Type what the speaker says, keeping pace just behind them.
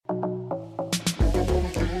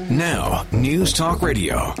Now, News Talk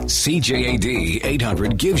Radio, CJAD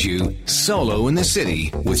 800 gives you Solo in the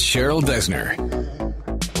City with Cheryl Besner.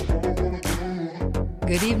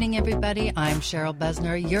 Good evening, everybody. I'm Cheryl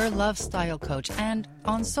Besner, your love style coach. And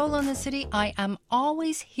on Solo in the City, I am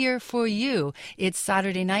always here for you. It's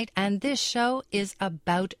Saturday night, and this show is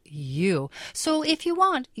about you. So if you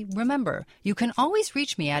want, remember, you can always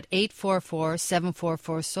reach me at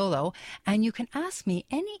 844-744-SOLO, and you can ask me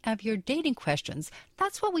any of your dating questions.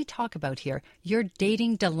 That's what we talk about here, your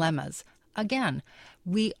dating dilemmas. Again,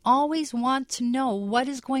 we always want to know what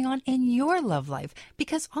is going on in your love life,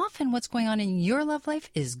 because often what's going on in your love life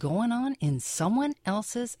is going on in someone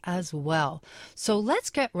else's as well. So let's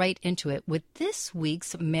get right into it with this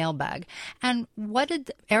week's mailbag. And what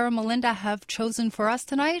did Era Melinda have chosen for us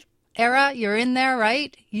tonight? Era, you're in there,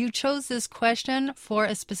 right? You chose this question for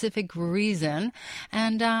a specific reason,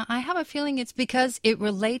 and I have a feeling it's because it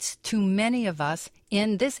relates to many of us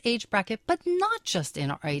in this age bracket, but not just in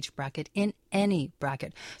our age bracket, in any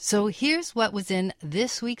bracket. So here's what was in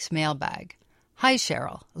this week's mailbag. Hi,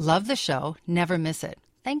 Cheryl. Love the show. Never miss it.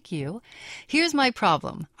 Thank you. Here's my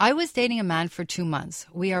problem. I was dating a man for 2 months.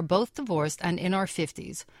 We are both divorced and in our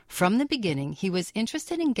 50s. From the beginning, he was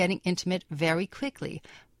interested in getting intimate very quickly,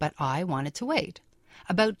 but I wanted to wait.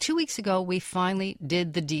 About 2 weeks ago, we finally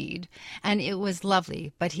did the deed, and it was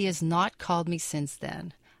lovely, but he has not called me since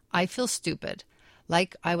then. I feel stupid,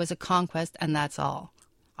 like I was a conquest and that's all.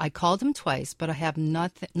 I called him twice, but I have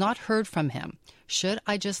not heard from him. Should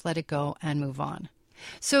I just let it go and move on?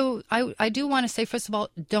 So I do want to say, first of all,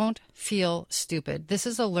 don't feel stupid. This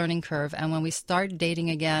is a learning curve. And when we start dating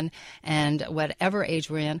again, and whatever age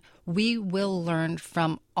we're in, we will learn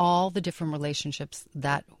from all the different relationships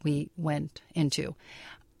that we went into.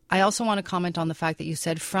 I also want to comment on the fact that you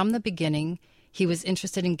said from the beginning, he was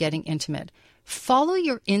interested in getting intimate. Follow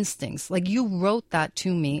your instincts. Like you wrote that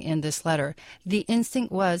to me in this letter. The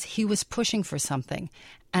instinct was he was pushing for something.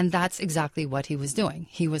 And that's exactly what he was doing.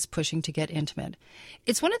 He was pushing to get intimate.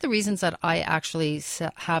 It's one of the reasons that I actually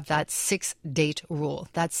have that 6-date rule.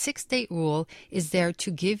 That 6-date rule is there to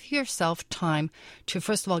give yourself time to,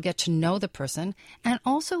 first of all, get to know the person and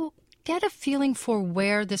also get a feeling for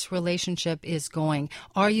where this relationship is going.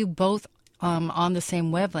 Are you both on the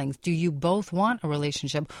same wavelength? Do you both want a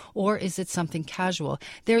relationship, or is it something casual?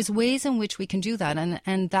 There's ways in which we can do that,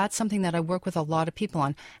 and that's something that I work with a lot of people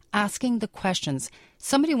on, asking the questions.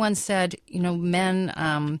 Somebody once said,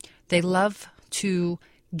 men, they love to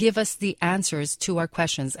give us the answers to our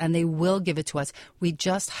questions, and they will give it to us. We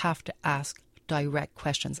just have to ask direct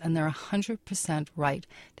questions, and they're 100% right.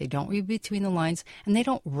 They don't read between the lines, and they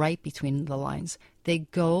don't write between the lines. They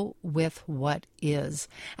go with what is.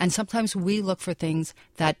 And sometimes we look for things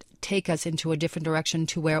that take us into a different direction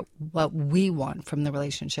to what we want from the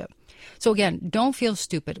relationship. So again, don't feel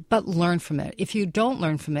stupid, but learn from it. If you don't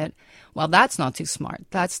learn from it, well, that's not too smart.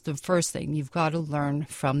 That's the first thing. You've got to learn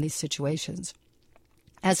from these situations.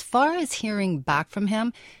 As far as hearing back from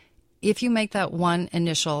him, if you make that one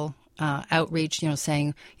initial outreach,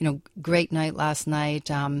 saying, great night last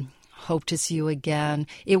night, hope to see you again,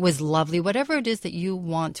 it was lovely, whatever it is that you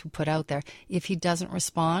want to put out there. If he doesn't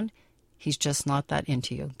respond, he's just not that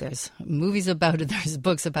into you. There's movies about it, there's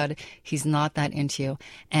books about it. He's not that into you.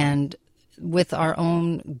 And with our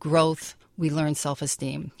own growth, we learn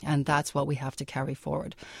self-esteem, and that's what we have to carry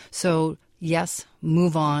forward. So yes,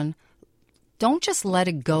 move on. Don't just let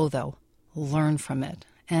it go, though. Learn from it.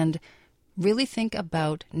 And really think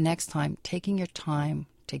about next time taking your time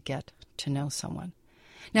to get to know someone.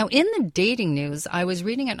 Now, in the dating news, I was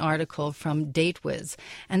reading an article from DateWiz,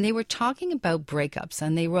 and they were talking about breakups.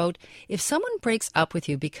 And they wrote, if someone breaks up with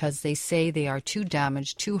you because they say they are too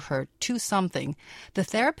damaged, too hurt, too something, the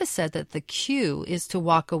therapist said that the cue is to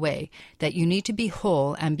walk away, that you need to be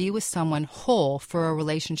whole and be with someone whole for a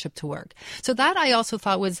relationship to work. So that I also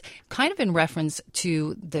thought was kind of in reference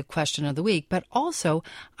to the question of the week, but also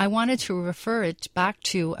I wanted to refer it back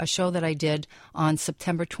to a show that I did on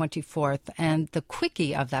September 24th, and the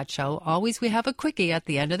quickie of that show. Always we have a quickie at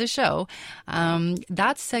the end of the show.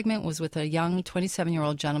 That segment was with a young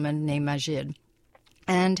 27-year-old gentleman named Majid.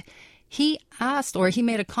 And he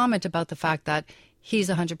made a comment about the fact that he's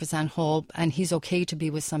 100% whole and he's okay to be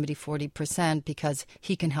with somebody 40% because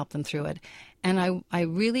he can help them through it. And I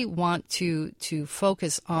really want to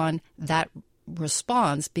focus on that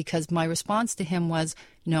response, because my response to him was,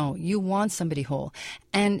 no, you want somebody whole.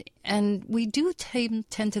 And we do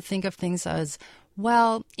tend to think of things as,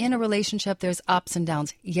 well, in a relationship, there's ups and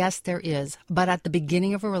downs. Yes, there is. But at the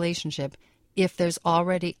beginning of a relationship, if there's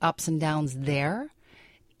already ups and downs there,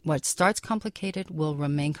 what starts complicated will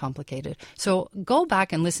remain complicated. So go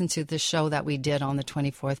back and listen to the show that we did on the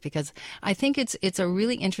 24th, because I think it's a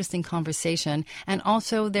really interesting conversation. And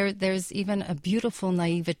also there's even a beautiful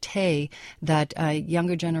naivete that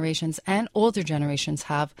younger generations and older generations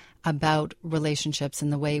have about relationships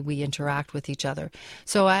and the way we interact with each other.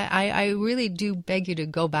 So I really do beg you to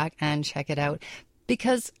go back and check it out,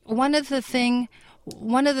 because one of the things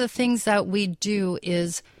that we do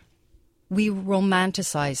is we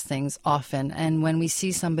romanticize things often, and when we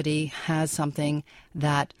see somebody has something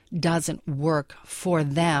that doesn't work for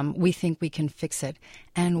them, we think we can fix it,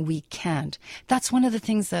 and we can't. That's one of the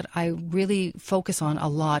things that I really focus on a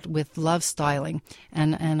lot with love styling,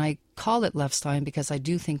 and I call it love styling because I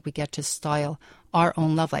do think we get to style our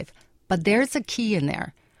own love life. But there's a key in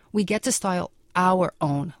there. We get to style our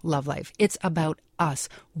own love life. It's about us.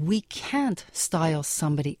 We can't style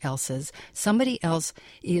somebody else's. Somebody else,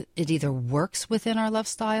 it either works within our love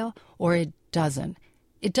style or it doesn't.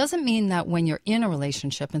 It doesn't mean that when you're in a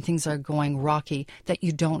relationship and things are going rocky that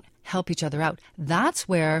you don't help each other out. That's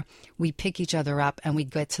where we pick each other up and we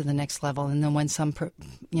get to the next level. And then when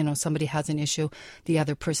somebody has an issue, the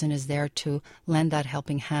other person is there to lend that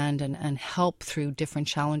helping hand and help through different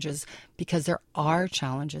challenges, because there are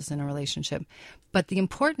challenges in a relationship. But the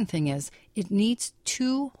important thing is it needs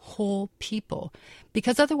two whole people,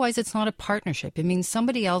 because otherwise it's not a partnership. It means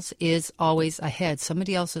somebody else is always ahead.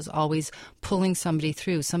 Somebody else is always pulling somebody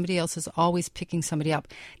through. Somebody else is always picking somebody up.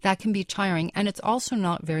 That can be tiring, and it's also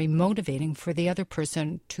not very motivating for the other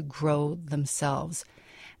person to grow themselves.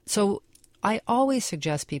 So I always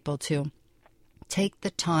suggest people to take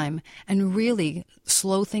the time and really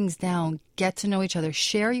slow things down, get to know each other,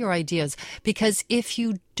 share your ideas, because if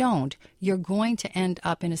you don't, you're going to end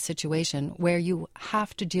up in a situation where you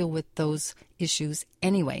have to deal with those issues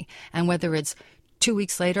anyway. And whether it's 2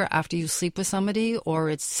 weeks later after you sleep with somebody, or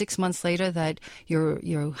it's 6 months later that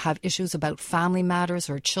you have issues about family matters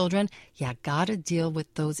or children, you gotta deal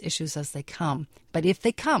with those issues as they come. But if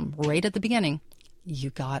they come right at the beginning,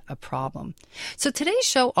 you got a problem. So today's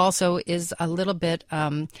show also is a little bit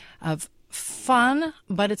of fun,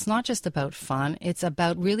 but it's not just about fun. It's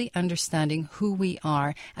about really understanding who we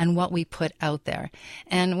are and what we put out there.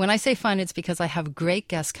 And when I say fun, it's because I have great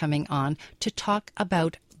guests coming on to talk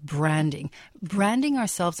about branding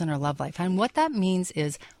ourselves in our love life. And what that means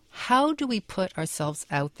is, how do we put ourselves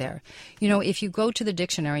out there? You know, if you go to the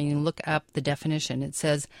dictionary and you look up the definition, it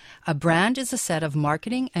says, a brand is a set of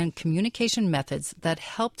marketing and communication methods that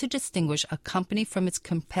help to distinguish a company from its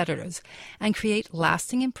competitors and create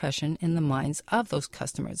lasting impression in the minds of those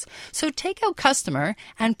customers. So take out customer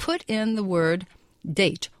and put in the word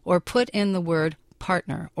date, or put in the word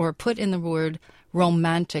partner, or put in the word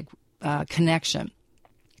romantic connection.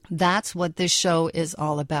 That's what this show is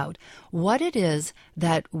all about. What it is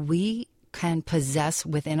that we can possess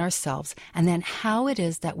within ourselves, and then how it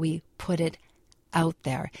is that we put it out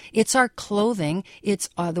there. It's our clothing. It's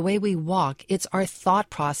the way we walk. It's our thought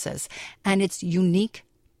process, and it's unique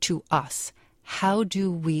to us. How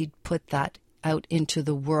do we put that out into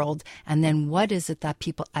the world? And then what is it that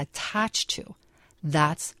people attach to?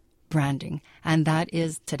 That's branding, and that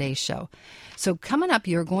is today's show. So coming up,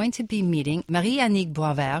 you're going to be meeting Marie-Annick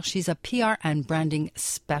Boisvert. She's a PR and branding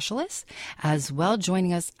specialist. As well,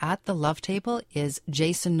 joining us at the Love Table is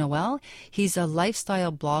Jason Noel. He's a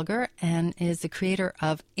lifestyle blogger and is the creator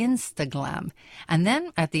of Instaglam. And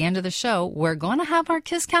then at the end of the show, we're going to have our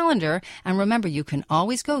Kiss calendar. And remember, you can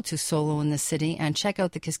always go to Solo in the City and check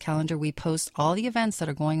out the Kiss calendar. We post all the events that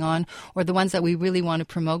are going on, or the ones that we really want to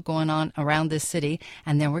promote going on around this city.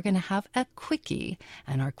 And then we're going to have a quickie,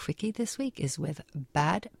 and our quickie this week is with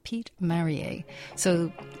Bad Pete Marier.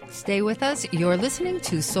 So stay with us. You're listening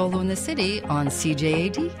to Solo in the City on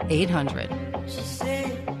CJAD 800. She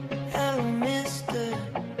said, hello, mister,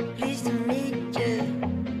 pleased to meet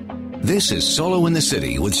you. This is Solo in the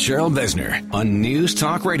City with Cheryl Vesner on News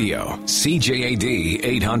Talk Radio, CJAD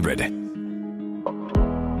 800.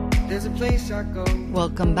 There's a place I go.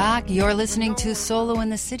 Welcome back. You're listening to Solo in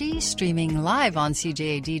the City, streaming live on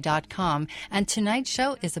CJAD.com. And tonight's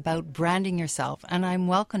show is about branding yourself. And I'm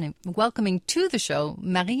welcoming to the show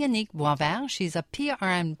Marie-Annick Boisvert. She's a PR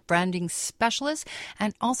and branding specialist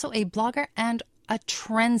and also a blogger and a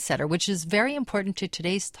trendsetter, which is very important to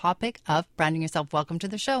today's topic of branding yourself. Welcome to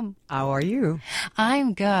the show. How are you?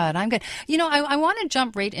 I'm good. You know, I want to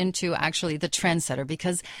jump right into actually the trendsetter,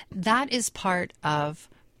 because that is part of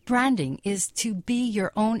branding, is to be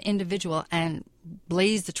your own individual and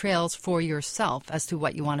blaze the trails for yourself as to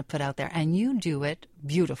what you want to put out there. And you do it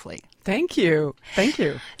beautifully. Thank you. Thank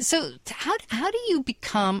you. So how do you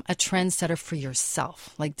become a trendsetter for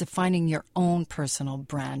yourself, like defining your own personal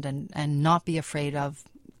brand and not be afraid of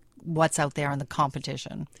what's out there in the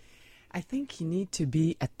competition? I think you need to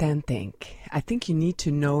be authentic. I think you need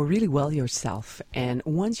to know really well yourself. And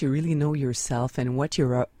once you really know yourself and what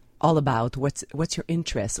you're all about, what's your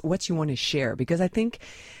interest, what you want to share. Because I think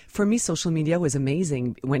for me, social media was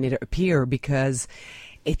amazing when it appeared because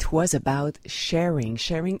it was about sharing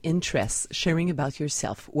interests, sharing about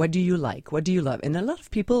yourself. What do you like? What do you love? And a lot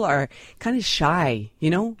of people are kind of shy, you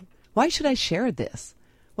know? Why should I share this?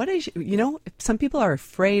 Some people are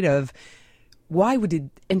afraid of, why would it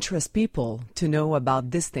interest people to know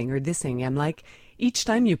about this thing or this thing? I'm like, each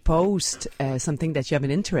time you post something that you have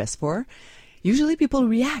an interest for, usually people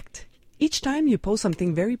react. Each time you post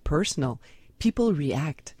something very personal, people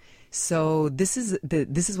react. So this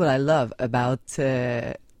is what I love about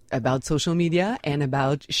social media and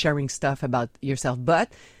about sharing stuff about yourself.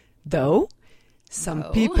 But though some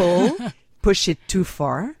people push it too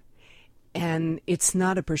far, and it's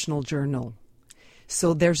not a personal journal.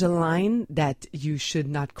 So there's a line that you should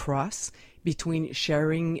not cross between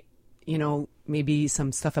sharing, maybe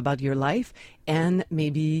some stuff about your life and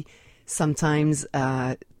maybe sometimes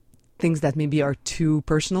things that maybe are too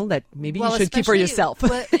personal that maybe you should keep for yourself.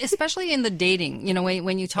 Especially in the dating,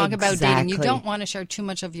 when you talk about dating, you don't want to share too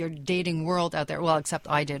much of your dating world out there. Well, except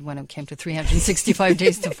I did when it came to 365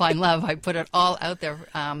 days to find love. I put it all out there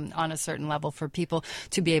on a certain level for people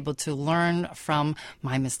to be able to learn from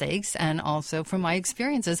my mistakes and also from my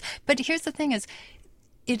experiences. But here's the thing is,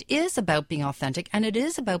 it is about being authentic and it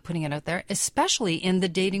is about putting it out there, especially in the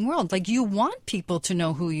dating world. Like, you want people to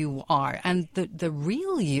know who you are and the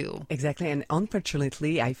real you. Exactly. And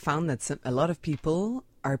unfortunately, I found that a lot of people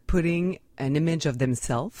are putting an image of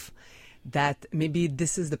themselves that maybe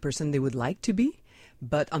this is the person they would like to be,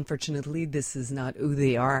 but unfortunately, this is not who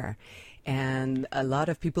they are. And a lot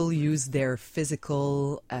of people use their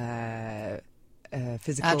physical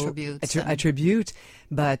attribute,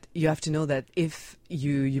 but you have to know that if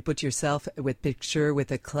you put yourself with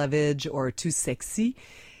a cleavage or too sexy,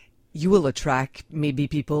 you will attract maybe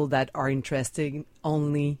people that are interested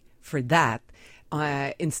only for that.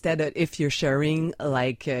 Instead of if you're sharing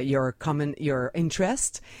like your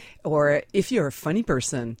interest, or if you're a funny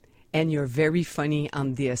person and you're very funny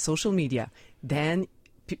on the social media, then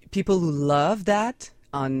people who love that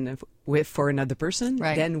for another person,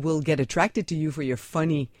 right, then will get attracted to you for your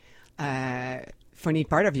funny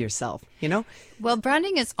part of yourself, Well,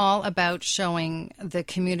 branding is all about showing the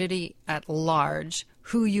community at large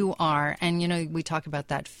who you are. And, we talk about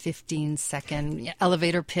that 15-second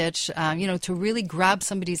elevator pitch, to really grab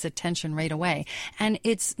somebody's attention right away. And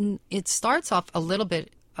it starts off a little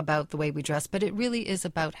bit about the way we dress, but it really is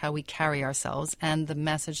about how we carry ourselves and the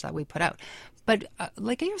message that we put out. But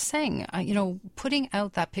like you're saying, putting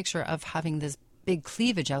out that picture of having this big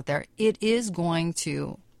cleavage out there, it is going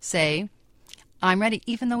to say, I'm ready,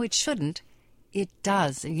 even though it shouldn't. It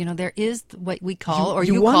does. There is what we call,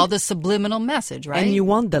 you call the subliminal message, right? And you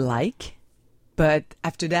want the like, but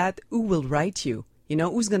after that, who will write you?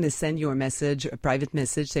 Who's going to send you a private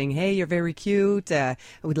message saying, hey, you're very cute, I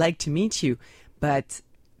would like to meet you. But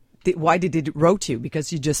why did it wrote you?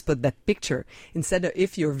 Because you just put that picture. Instead of,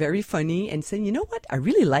 if you're very funny and saying, you know what, I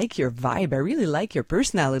really like your vibe, I really like your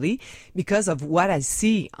personality because of what I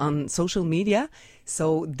see on social media.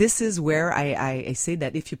 So this is where I say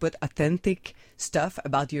that if you put authentic stuff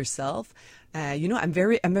about yourself,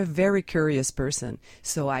 I'm a very curious person.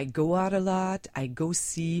 So I go out a lot. I go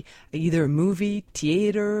see either a movie,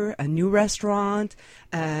 theater, a new restaurant,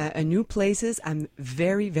 a new places. I'm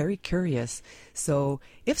very, very curious. So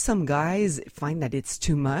if some guys find that it's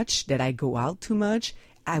too much, that I go out too much,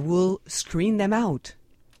 I will screen them out.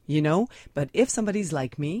 But if somebody's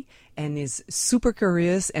like me and is super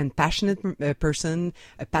curious and passionate person,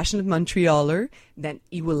 a passionate Montrealer, then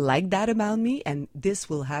he will like that about me, and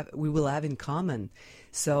we will have in common.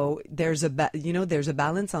 So there's a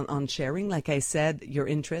balance on sharing, like I said, your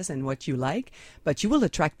interests and what you like, but you will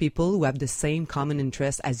attract people who have the same common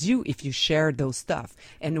interests as you if you share those stuff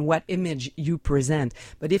and what image you present.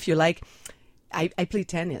 But if you're like, I play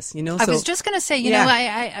tennis, I was just going to say,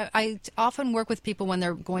 I often work with people when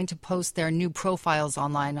they're going to post their new profiles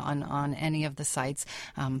online on any of the sites.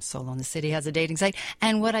 Solo in the City has a dating site.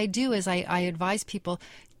 And what I do is I advise people,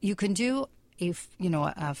 you can do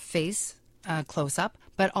a face close-up,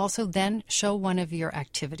 but also then show one of your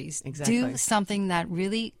activities. Exactly. Do something that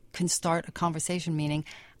really can start a conversation, meaning,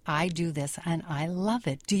 I do this and I love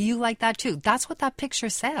it. Do you like that too? That's what that picture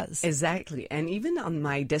says. Exactly. And even on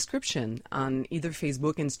my description on either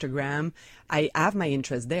Facebook, Instagram, I have my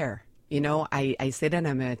interest there. You know, I say that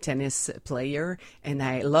I'm a tennis player and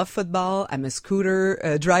I love football. I'm a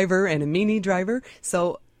scooter driver and a mini driver.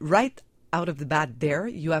 So right out of the bat there,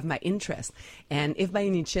 you have my interest. And if by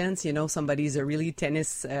any chance, you know, somebody's a really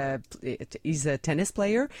he's a tennis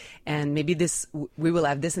player, and maybe we will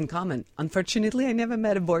have this in common. Unfortunately, I never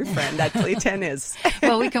met a boyfriend that played tennis.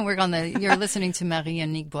 Well, we can work on you're listening to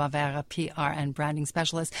Marie-Annick Boisvert, a PR and branding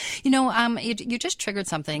specialist. You know, you just triggered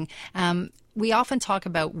something. We often talk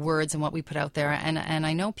about words and what we put out there. And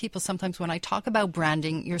I know people sometimes when I talk about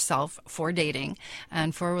branding yourself for dating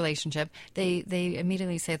and for a relationship, they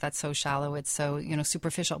immediately say that's so shallow. It's so, you know,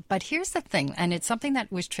 superficial. But here's the thing. And it's something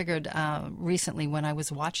that was triggered recently when I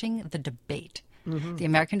was watching the debate, the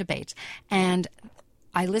American debate. And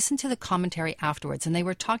I listened to the commentary afterwards, and they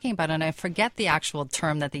were talking about, and I forget the actual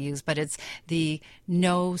term that they use, but it's the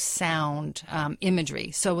no sound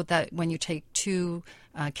imagery. So that when you take two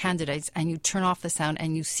candidates and you turn off the sound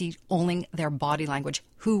and you see only their body language,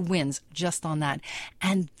 who wins just on that.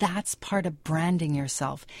 And that's part of branding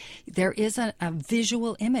yourself. There is a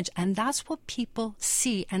visual image, and that's what people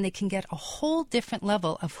see, and they can get a whole different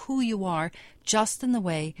level of who you are just in the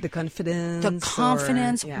way. The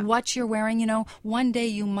confidence. What you're wearing. You know, one day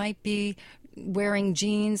you might be wearing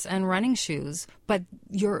jeans and running shoes, but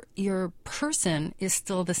your person is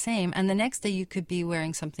still the same. And the next day you could be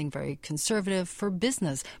wearing something very conservative for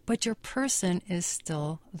business, but your person is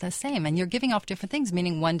still the same. And you're giving off different things,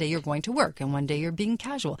 meaning one day you're going to work and one day you're being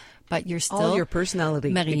casual, but you're still all your personality.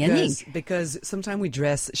 Marie-Annick. Because sometimes we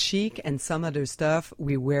dress chic and some other stuff,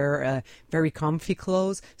 we wear very comfy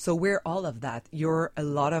clothes. So wear all of that. You're a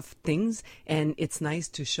lot of things, and it's nice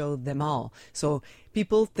to show them all. So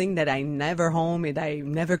people think that I'm never home and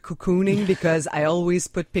I'm never cocooning because I always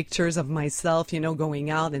put pictures of myself, you know, going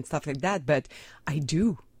out and stuff like that. But I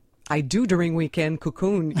do during weekend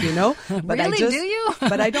cocoon, you know. But really? Do you?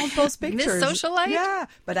 But I don't post pictures. Miss Socialite? Yeah,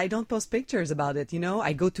 but I don't post pictures about it, you know.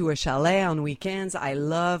 I go to a chalet on weekends. I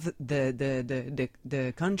love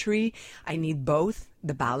the country. I need both,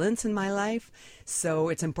 the balance in my life. So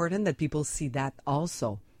it's important that people see that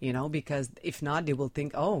also. You know, because if not, they will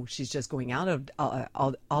think, oh, she's just going out of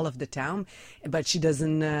all of the town, but she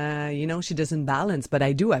doesn't, she doesn't balance. But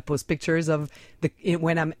I do. I post pictures of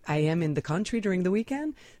when I am in the country during the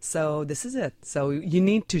weekend. So this is it. So you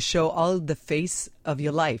need to show all the face of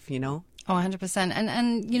your life, you know. Oh, 100%.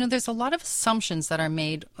 And you know, there's a lot of assumptions that are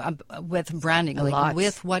made with branding,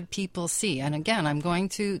 with what people see. And again, I'm going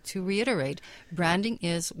to reiterate, branding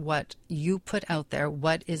is what you put out there,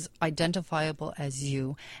 what is identifiable as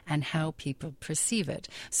you, and how people perceive it.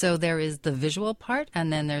 So there is the visual part,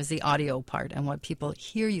 and then there's the audio part, and what people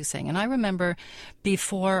hear you saying. And I remember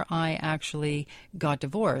before I actually got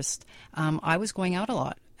divorced, I was going out a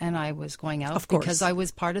lot. And I was going out because I was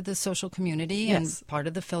part of the social community and part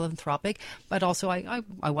of the philanthropic, but also I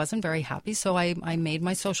wasn't very happy. So I made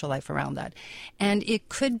my social life around that. And it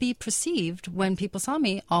could be perceived when people saw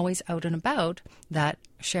me always out and about that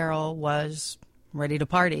Cheryl was ready to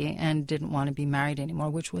party and didn't want to be married anymore,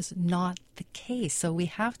 which was not the case. So we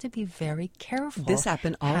have to be very careful. This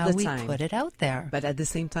happened all the time. How we put it out there. But at the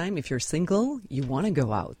same time, if you're single, you want to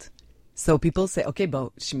go out. So people say, okay,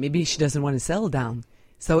 but maybe she doesn't want to settle down.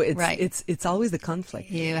 So it's always the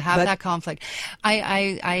conflict. You have that conflict.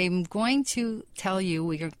 I'm going to tell you,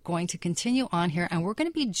 we are going to continue on here, and we're going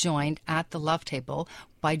to be joined at the Love Table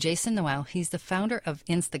by Jason Noel. He's the founder of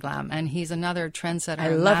Instaglam, and he's another trendsetter. I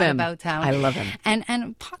love him. About town. I love him.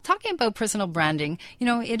 And talking about personal branding, you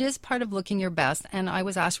know, it is part of looking your best. And I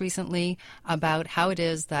was asked recently about how it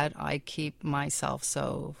is that I keep myself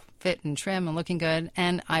so fit and trim and looking good.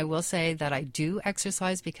 And I will say that I do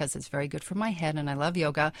exercise because it's very good for my head, and I love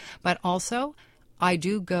yoga. But also, I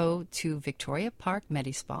do go to Victoria Park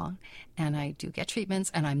Medi-Spa, and I do get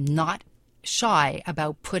treatments, and I'm not shy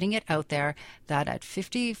about putting it out there that at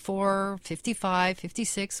 54, 55,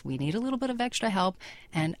 56, we need a little bit of extra help,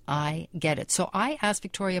 and I get it. So I asked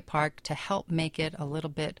Victoria Park to help make it a little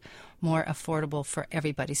bit more affordable for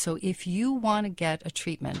everybody. So if you want to get a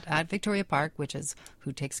treatment at Victoria Park, which is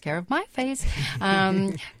who takes care of my face,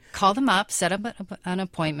 call them up, set up an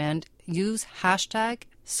appointment, use hashtag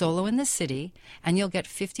Solo in the City, and you'll get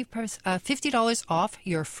 $50 off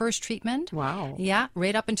your first treatment. Wow. Yeah,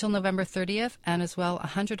 right up until November 30th, and as well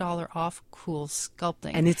 $100 off Cool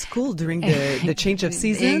Sculpting. And it's cool during the change of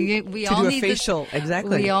season We to all do a need facial.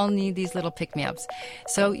 Exactly. We all need these little pick-me-ups.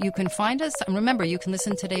 So you can find us, and remember, you can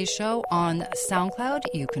listen to today's show on SoundCloud.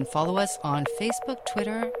 You can follow us on Facebook,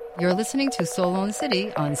 Twitter. You're listening to Solo in the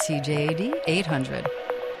City on CJAD 800.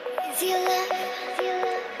 If you love,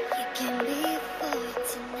 you can be for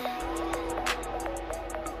tonight.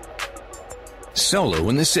 Solo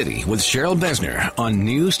in the City with Cheryl Besner on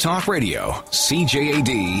News Talk Radio,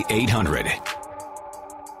 CJAD 800.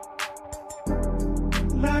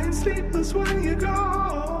 Lying sleepless when you go.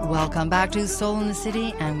 Welcome back to Solo in the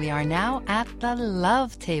City, and we are now at the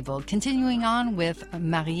Love Table, continuing on with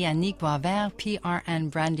Marie-Annick Boisvert, PR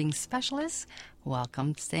and Branding Specialist.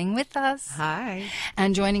 Welcome, staying with us. Hi.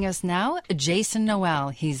 And joining us now, Jason Noel.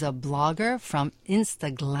 He's a blogger from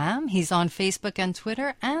Instaglam. He's on Facebook and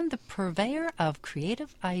Twitter, and the purveyor of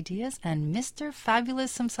creative ideas and Mr.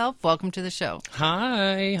 Fabulous himself. Welcome to the show.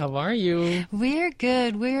 Hi, how are you? We're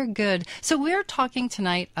good. We're good. So we're talking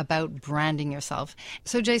tonight about branding yourself.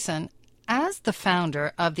 So Jason, as the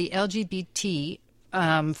founder of the LGBT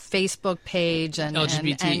Facebook page and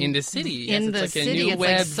LGBT and in the city. In Yes, the it's like city. a new It's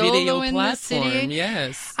web like Solo video in platform. the city.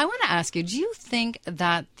 Yes. I want to ask you, do you think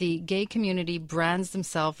that the gay community brands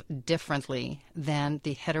themselves differently than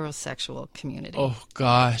the heterosexual community? Oh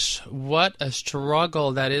gosh, what a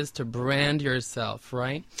struggle that is to brand yourself,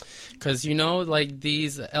 right? Because like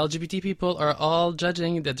these LGBT people are all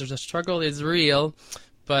judging that the struggle is real.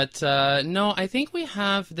 But no, I think we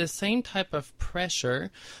have the same type of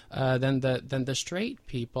pressure than the straight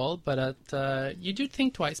people. But you do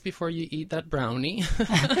think twice before you eat that brownie.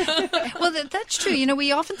 Well, that's true.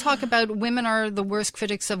 We often talk about women are the worst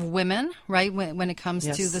critics of women, right? When it comes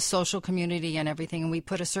Yes. to the social community and everything, and we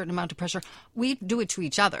put a certain amount of pressure. We do it to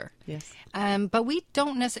each other. Yes. But we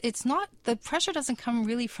don't necessarily, it's not, the pressure doesn't come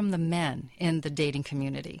really from the men in the dating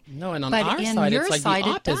community. No, and on But our in side, your it's like side, the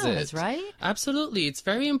it opposite. does, right? Absolutely. It's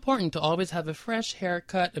very important to always have a fresh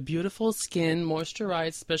haircut, a beautiful skin, moisturized,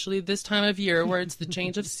 especially this time of year where it's the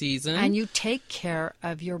change of season. And you take care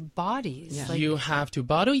of your bodies. Yeah. Like, You have to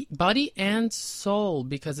body and soul,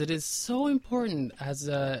 because it is so important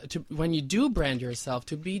when you do brand yourself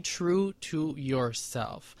to be true to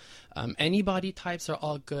yourself. Any body types are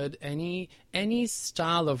all good. Any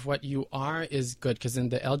style of what you are is good, because in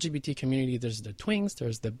the LGBT community, there's the twinks,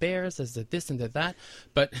 there's the bears, there's the this and the that.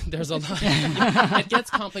 But there's a lot. It gets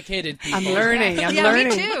complicated. People. I'm learning. I'm yeah, learning.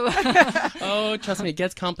 me too. Oh, trust me, it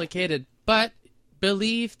gets complicated. But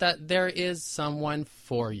believe that there is someone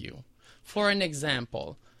for you. For an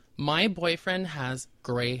example, my boyfriend has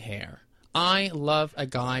gray hair. I love a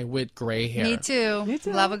guy with gray hair. Me too. Me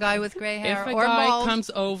too. Love a guy with gray hair If a or guy bald. comes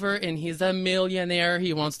over and he's a millionaire,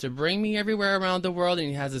 he wants to bring me everywhere around the world, and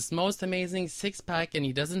he has this most amazing six-pack, and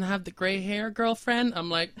he doesn't have the gray hair, girlfriend, I'm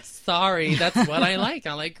like, sorry, that's what I like.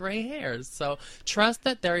 I like gray hairs. So trust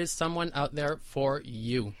that there is someone out there for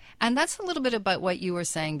you. And that's a little bit about what you were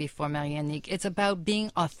saying before, Marie-Annick. It's about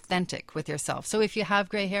being authentic with yourself. So if you have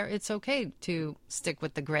gray hair, it's okay to stick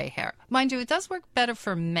with the gray hair. Mind you, it does work better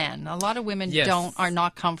for men. A lot of women Yes. are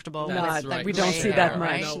not comfortable That's with right. the We gray don't see hair, that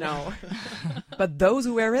right? much, no. But those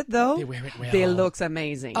who wear it, though, They wear it well. they looks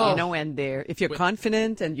amazing, Oh. and if you're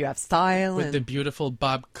confident and you have style. With and the beautiful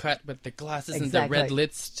bob cut, with the glasses and Exactly. the red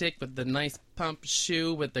lipstick, with the nice pump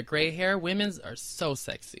shoe, with the gray hair, women's are so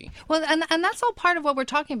sexy. Well, and that's all part of what we're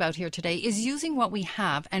talking about here today is using what we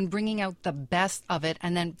have and bringing out the best of it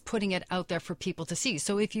and then putting it out there for people to see.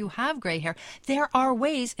 So if you have gray hair, there are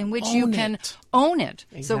ways in which you Own can it. own it.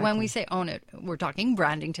 So when Exactly. we say own it, we're talking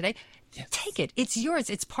branding today. Take it. It's yours.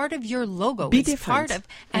 It's part of your logo. Be it's different. part of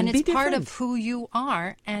And it's be part different. of who you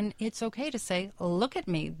are, and it's okay to say, "Look at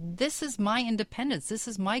me. This is my independence. This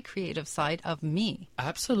is my creative side of me."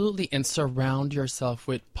 Absolutely. And surround yourself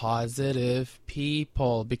with positive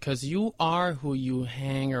people, because you are who you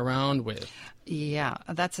hang around with. Yeah,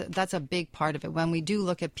 that's a big part of it. When we do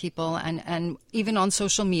look at people, and even on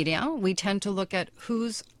social media, we tend to look at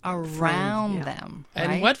who's around yeah. them. And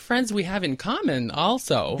right? what friends we have in common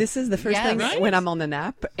also. This is the first Yeah, thing right? when I'm on an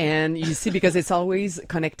app, and you see, because it's always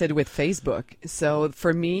connected with Facebook. So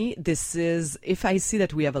for me, this is, if I see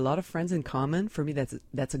that we have a lot of friends in common, for me,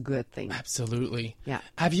 that's a good thing. Absolutely. Yeah.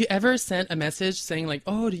 Have you ever sent a message saying like,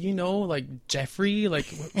 "Oh, do you know like Jeffrey? Like,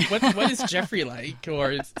 what is Jeffrey like,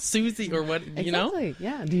 or Susie, or what?" You know? Exactly.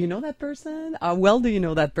 Yeah. Do you know that person? Well, do you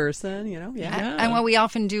know that person? You know? Yeah. Yeah. And what we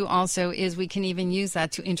often do also is we can even use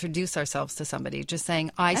that to introduce ourselves to somebody. Just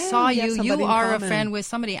saying, I saw you have you, somebody you in are a common. friend with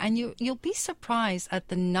somebody. And you'll be surprised at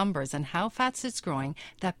the numbers and how fast it's growing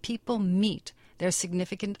that people meet their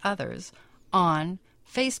significant others on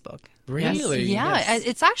Facebook. Really? Yeah, Yes.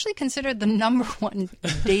 it's actually considered the number one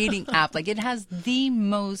dating app. Like, it has the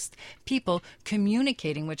most people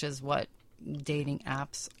communicating, which is what dating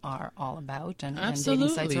apps are all about and dating sites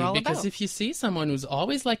Absolutely, are all because about. if you see someone who's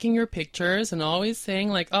always liking your pictures and always saying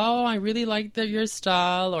like, "Oh, I really like your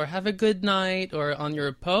style," or "Have a good night," or on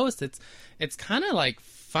your post, it's kind of like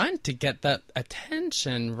fun to get that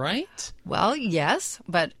attention, right? Well, yes,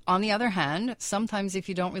 but on the other hand, sometimes if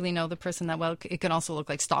you don't really know the person that well, it can also look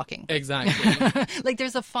like stalking. Exactly. Like,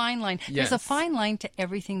 there's a fine line. There's a Yes. fine line to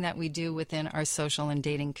everything that we do within our social and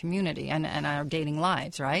dating community and our dating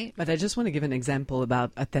lives, right? But I just want to give an example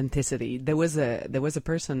about authenticity. There was a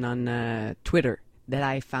person on Twitter that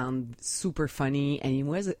I found super funny, and he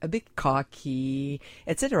was a bit cocky,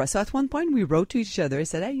 etc. So at one point we wrote to each other. I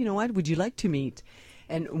said, "Hey, you know what? Would you like to meet?"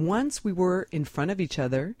 And once we were in front of each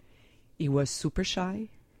other, he was super shy,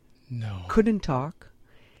 No. couldn't talk.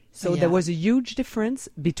 So Yeah. there was a huge difference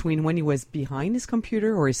between when he was behind his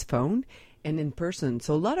computer or his phone and in person.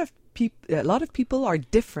 So a lot of people are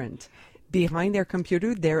different behind their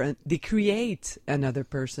computer. They create another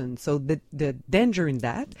person. So the danger in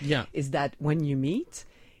that is Yeah. that when you meet,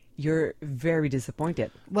 you're very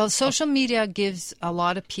disappointed. Well, social media gives a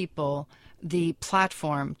lot of people the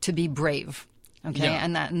platform to be brave. Okay, Yeah.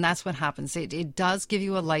 and that's what happens. It does give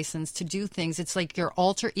you a license to do things. It's like your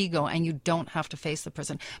alter ego, and you don't have to face the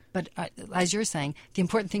person. But as you're saying, the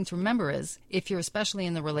important thing to remember is if you're especially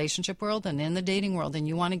in the relationship world and in the dating world, and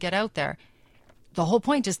you want to get out there, the whole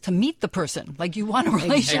point is to meet the person. Like, you want a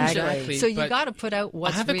relationship, Exactly, so you but got to put out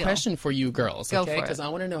what's I have real. a question for you girls, Go okay? for it. Because I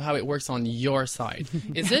want to know how it works on your side.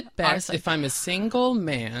 Is it best side. if I'm a single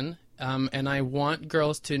man and I want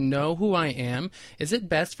girls to know who I am? Is it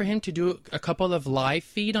best for him to do a couple of live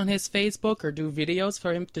feed on his Facebook or do videos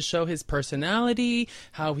for him to show his personality,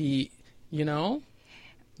 how he,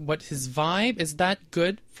 what his vibe? Is that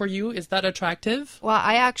good for you? Is that attractive? Well,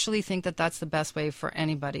 I actually think that that's the best way for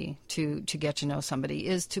anybody to get to know somebody,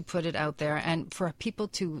 is to put it out there and for people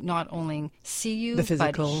to not only see you, The but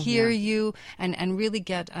physical, hear yeah. you and really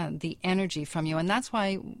get the energy from you. And that's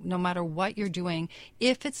why no matter what you're doing,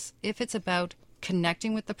 if it's about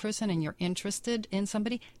connecting with the person and you're interested in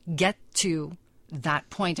somebody, get to that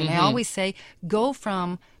point. And I always say, go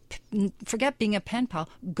from, forget being a pen pal,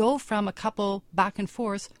 go from a couple back and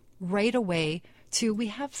forth right away to we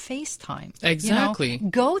have FaceTime. Exactly. You know?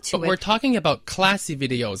 Go to But it. we're talking about classy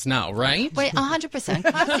videos now, right? Wait, 100%.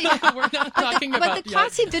 Classy. We're not talking But about the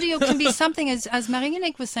classy video can be something, as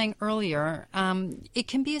Marie-Nick was saying earlier, it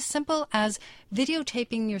can be as simple as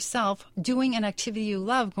videotaping yourself doing an activity you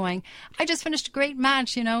love, going, I just finished a great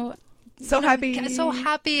match, So happy. So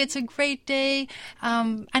happy. It's a great day.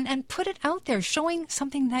 And put it out there, showing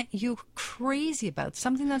something that you're crazy about,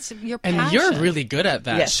 something that's your passion. And you're really good at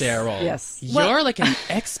that, Yes, Cheryl. yes. You're like an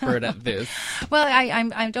expert at this. Well,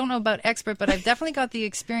 I don't know about expert, but I've definitely got the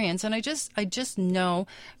experience, and I just know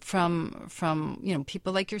from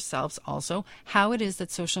people like yourselves also how it is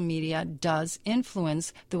that social media does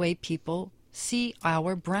influence the way people see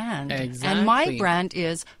our brand. And my Exactly. brand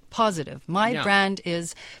is positive. My Yeah. brand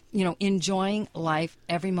is, enjoying life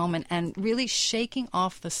every moment and really shaking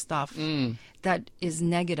off the stuff that is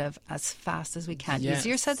negative as fast as we can. Yes.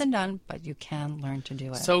 Easier said than done, but you can learn to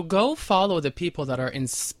do it. So go follow the people that are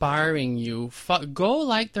inspiring you. Go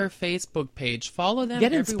like their Facebook page. Follow them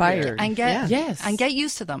Get everywhere. inspired. and get Yes. and get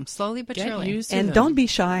used to them slowly but Get surely. used to And them. don't be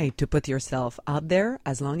shy to put yourself out there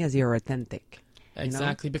as long as you're authentic.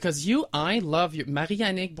 Exactly, because I love you.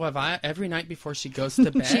 Marie-Annick Boisvert, every night before she goes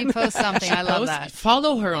to bed. She posts something. I love that.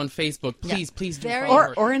 Follow her on Facebook. Please do Very- follow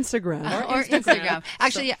her. Or Instagram. Or Instagram.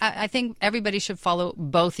 Actually, I think everybody should follow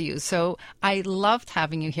both of you. So I loved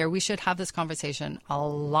having you here. We should have this conversation a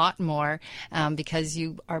lot more because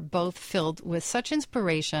you are both filled with such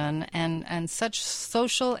inspiration and such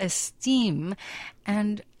social esteem.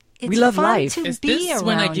 And it's We love fun life. to Is be this around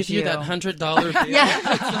when I give you that $100 bill?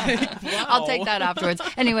 Yeah. I'll take that afterwards.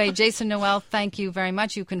 Anyway, Jason Noel, thank you very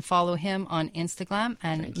much. You can follow him on Instagram,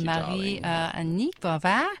 and Thank you, Marie-Annick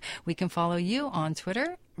Boisvert. We can follow you on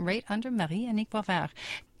Twitter, right under Marie-Annick Boisvert.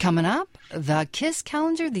 Coming up, the KISS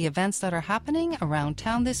calendar, the events that are happening around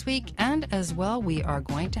town this week, and as well, we are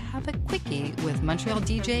going to have a quickie with Montreal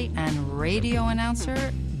DJ and radio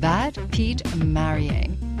announcer Bad Pete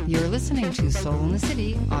Marrying. You're listening to Soul in the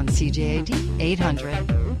City on CJAD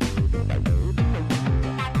 800.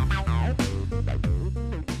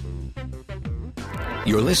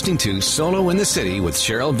 You're listening to Solo in the City with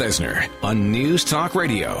Cheryl Vesner on News Talk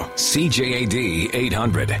Radio, CJAD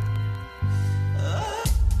 800.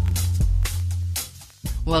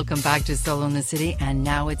 Welcome back to Solo in the City, and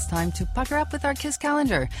now it's time to pucker up with our KISS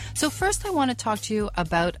calendar. So first I want to talk to you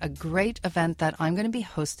about a great event that I'm going to be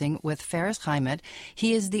hosting with Faris Haimet.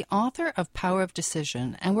 He is the author of Power of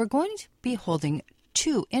Decision, and we're going to be holding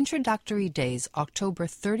 2 introductory days, October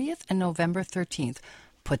 30th and November 13th.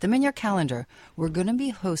 Put them in your calendar. We're going to be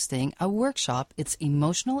hosting a workshop. It's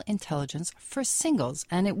Emotional Intelligence for Singles,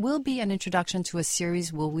 and it will be an introduction to a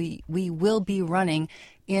series we will be running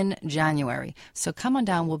in January. So come on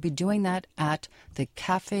down. We'll be doing that at the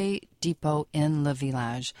Café Depot in Le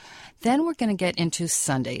Village. Then we're going to get into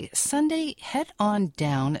Sunday. Sunday, head on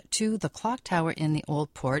down to the Clock Tower in the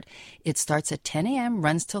Old Port. It starts at 10 a.m.,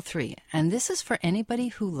 runs till 3. And this is for anybody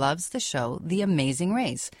who loves the show, The Amazing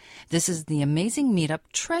Race. This is the Amazing Meetup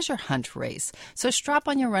Treasure Hunt Race. So strap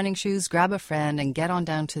on your running shoes, grab a friend, and get on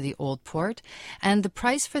down to the Old Port. And the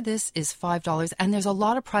price for this is $5. And there's a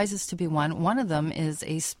lot of prizes to be won. One of them is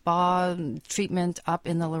a spa treatment up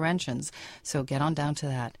in the Laurentians. So get on down to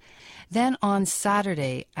that. Then on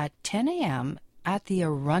Saturday at 10 a.m. at the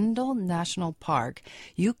Arundel National Park,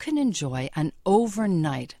 you can enjoy an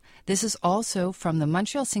overnight. This is also from the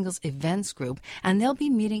Montreal Singles Events Group, and they'll be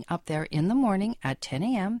meeting up there in the morning at 10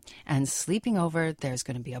 a.m. and sleeping over. There's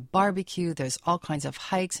going to be a barbecue. There's all kinds of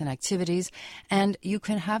hikes and activities, and you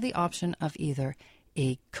can have the option of either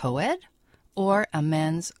a co-ed or a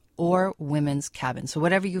men's or women's cabin. So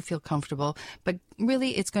whatever you feel comfortable, but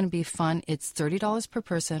really it's going to be fun. It's $30 per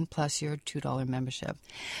person plus your $2 membership.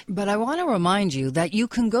 But I want to remind you that you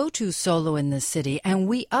can go to Solo in the City, and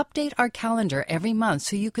we update our calendar every month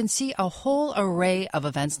so you can see a whole array of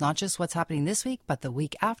events, not just what's happening this week, but the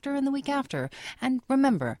week after and the week after. And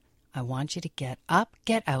remember, I want you to get up,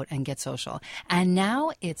 get out, and get social. And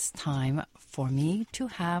now it's time for me to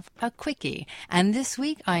have a quickie. And this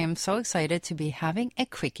week, I am so excited to be having a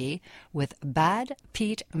quickie with Bad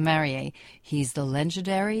Pete Marier. He's the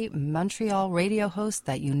legendary Montreal radio host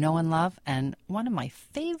that you know and love, and one of my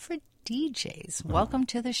favorite DJs. Welcome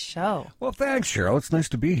to the show. Well, thanks, Cheryl. It's nice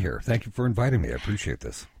to be here. Thank you for inviting me. I appreciate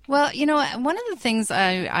this. Well, you know, one of the things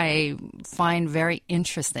I find very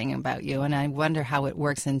interesting about you, and I wonder how it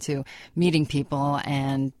works into meeting people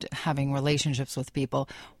and having relationships with people,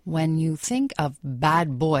 when you think of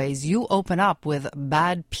bad boys, you open up with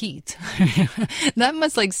Bad Pete. That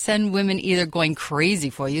must like send women either going crazy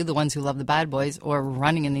for you, the ones who love the bad boys, or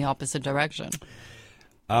running in the opposite direction.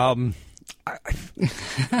 I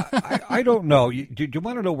don't know. Do you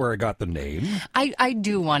want to know where I got the name? I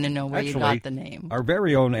do want to know where Actually, you got the name. Our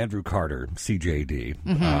very own Andrew Carter,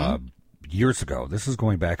 CJD, years ago, this is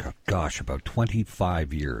going back, about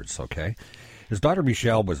 25 years, okay? His daughter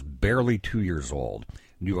Michelle was barely 2 years old,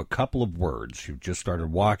 knew a couple of words. She just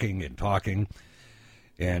started walking and talking.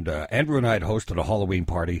 And Andrew and I had hosted a Halloween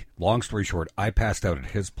party. Long story short, I passed out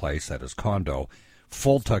at his place, at his condo,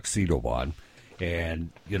 full tuxedo on.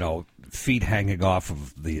 And, you know, feet hanging off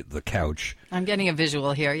of the couch. I'm getting a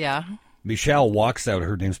visual here, yeah. Michelle walks out.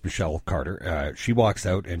 Her name's Michelle Carter. She walks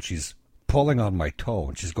out, and she's pulling on my toe,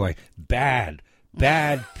 and she's going, bad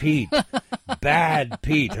Pete, bad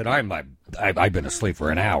Pete. And I've been asleep for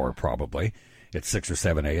an hour probably. It's 6 or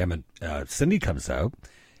 7 a.m., and Cindy comes out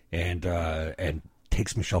and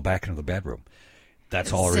takes Michelle back into the bedroom.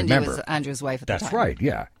 That's all I remember. Cindy was Andrew's wife at the time. That's right,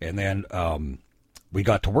 yeah. And then we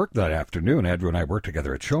got to work that afternoon. Andrew and I worked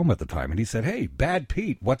together at Showem at the time, and he said, hey, Bad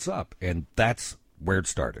Pete, what's up? And that's where it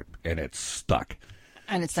started, and it's stuck.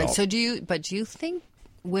 And it's like, do you think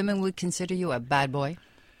women would consider you a bad boy?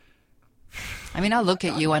 I mean, I look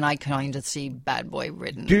at you and I kind of see bad boy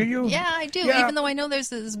written. Do you? Yeah, I do. Yeah. Even though I know there's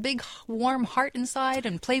this big warm heart inside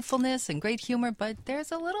and playfulness and great humor, but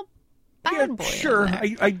there's a little bad boy. Sure.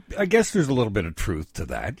 In there. I guess there's a little bit of truth to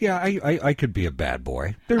that. Yeah, I could be a bad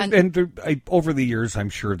boy. Over the years, I'm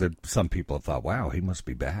sure that some people have thought, wow, he must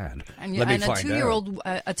be bad. And, Let me and find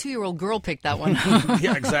a 2-year-old girl picked that one.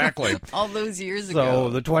 Yeah, exactly. All those years ago. So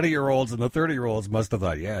the 20-year-olds and the 30-year-olds must have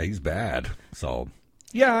thought, yeah, he's bad. So,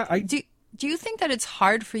 yeah, Do you think that it's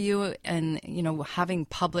hard for you, and having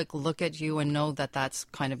public look at you and know that that's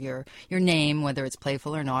kind of your name, whether it's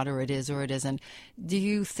playful or not, or it is or it isn't? Do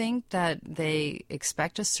you think that they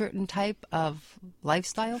expect a certain type of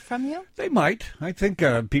lifestyle from you? They might. I think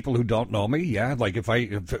people who don't know me, yeah. Like if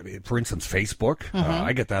for instance, Facebook,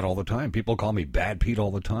 I get that all the time. People call me Bad Pete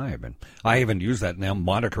all the time, and I haven't used that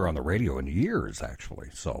moniker on the radio in years, actually.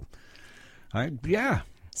 So, yeah.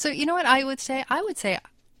 So you know what I would say? I would say,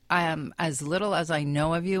 as little as I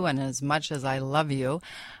know of you and as much as I love you,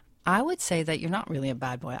 I would say that you're not really a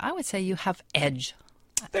bad boy. I would say you have edge.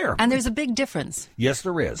 There. And there's a big difference. Yes,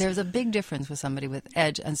 there is. There's a big difference with somebody with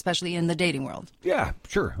edge, and especially in the dating world. Yeah,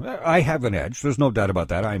 sure. I have an edge. There's no doubt about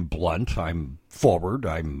that. I'm blunt. I'm forward.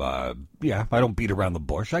 I don't beat around the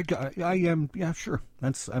bush. I am, yeah, sure.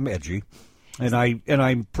 I'm edgy. And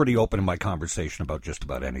I'm pretty open in my conversation about just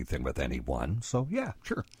about anything with anyone. So, yeah,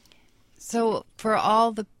 sure. So for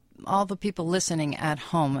all the people listening at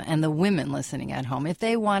home and the women listening at home, if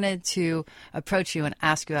they wanted to approach you and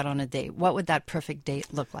ask you out on a date, what would that perfect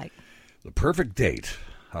date look like? The perfect date,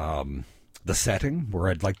 the setting where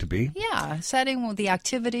I'd like to be. Yeah, setting, the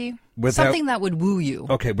activity, something that would woo you.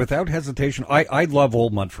 Okay, without hesitation, I love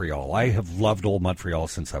Old Montreal. I have loved Old Montreal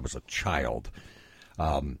since I was a child.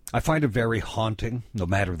 I find it very haunting, no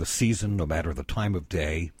matter the season, no matter the time of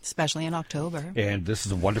day. Especially in October. And this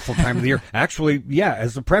is a wonderful time of the year. Actually, yeah,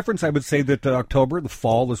 as a preference, I would say that October, the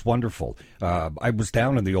fall, is wonderful. I was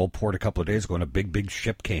down in the old port a couple of days ago, and a big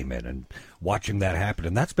ship came in, and watching that happen.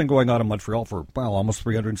 And that's been going on in Montreal for, almost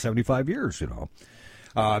 375 years, you know.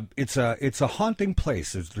 It's a haunting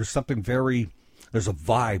place. There's something there's a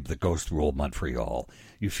vibe that goes through Old Montreal.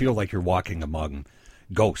 You feel like you're walking among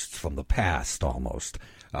ghosts from the past, almost.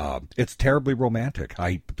 It's terribly romantic.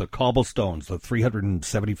 The cobblestones, the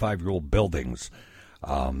 375-year-old buildings,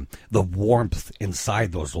 the warmth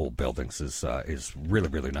inside those old buildings is really,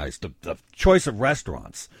 really nice. The choice of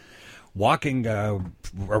restaurants, walking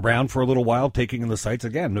around for a little while, taking in the sights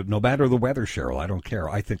again. No matter the weather, Cheryl, I don't care.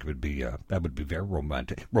 I think it would be that would be very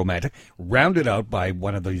romantic. Rounded out by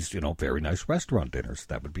one of these, very nice restaurant dinners.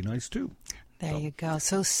 That would be nice too. There you go.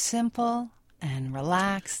 So simple and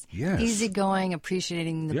relaxed, easygoing,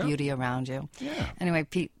 appreciating the beauty around you. Yeah. Anyway,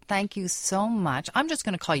 Pete, thank you so much. I'm just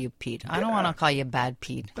going to call you Pete. I don't want to call you Bad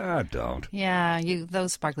Pete. Don't. Yeah,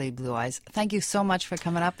 those sparkly blue eyes. Thank you so much for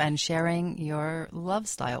coming up and sharing your love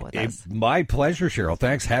style with us. My pleasure, Cheryl.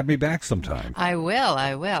 Thanks. Have me back sometime. I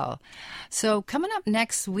will. So coming up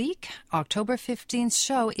next week, October 15th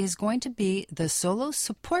show is going to be the Solo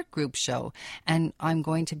Support Group show. And I'm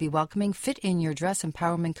going to be welcoming Fit in Your Dress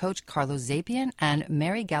empowerment coach Carlos Zapian and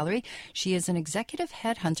Mary Gallery. She is an executive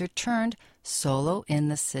headhunter turned Solo in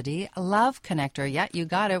the City Love Connector. Yeah, you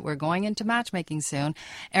got it. We're going into matchmaking soon.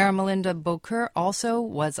 Melinda Boker also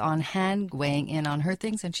was on hand weighing in on her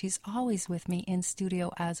things, and she's always with me in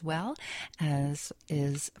studio as well, as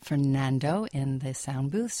is Fernando in the sound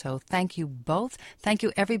booth. So thank you both. Thank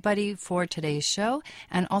you, everybody, for today's show.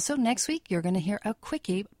 And also next week, you're going to hear a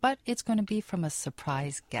quickie, but it's going to be from a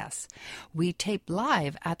surprise guest. We tape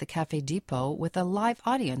live at the Cafe Depot with a live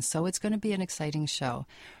audience, so it's going to be an exciting show.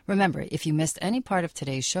 Remember, if you missed any part of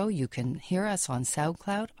today's show, you can hear us on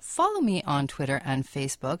SoundCloud. Follow me on Twitter and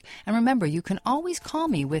Facebook. And remember, you can always call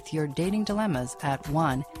me with your dating dilemmas at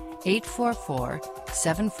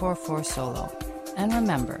 1-844-744-SOLO. And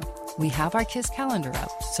remember, we have our KISS calendar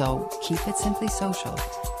up, so keep it simply social,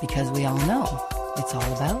 because we all know it's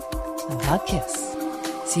all about KISS.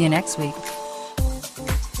 See you next week.